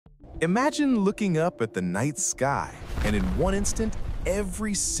Imagine looking up at the night sky, and in one instant,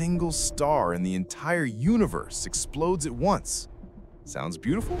 every single star in the entire universe explodes at once. Sounds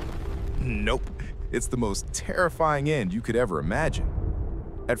beautiful? Nope. It's the most terrifying end you could ever imagine.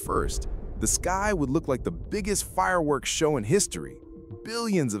 At first, the sky would look like the biggest fireworks show in history.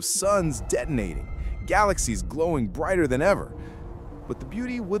 Billions of suns detonating, galaxies glowing brighter than ever. But the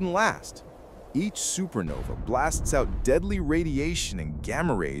beauty wouldn't last. Each supernova blasts out deadly radiation and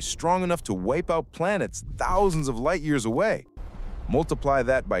gamma rays strong enough to wipe out planets thousands of light years away. Multiply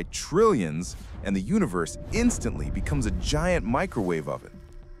that by trillions, and the universe instantly becomes a giant microwave oven.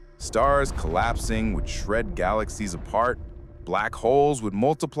 Stars collapsing would shred galaxies apart, black holes would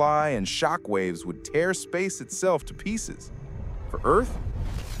multiply, and shockwaves would tear space itself to pieces. For Earth,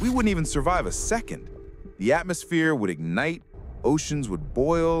 we wouldn't even survive a second. The atmosphere would ignite, oceans would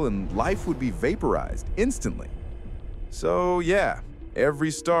boil, and life would be vaporized instantly. So yeah,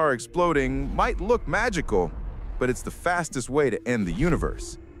 every star exploding might look magical, but it's the fastest way to end the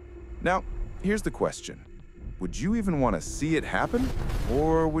universe. Now, here's the question. Would you even want to see it happen?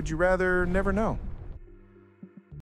 Or would you rather never know?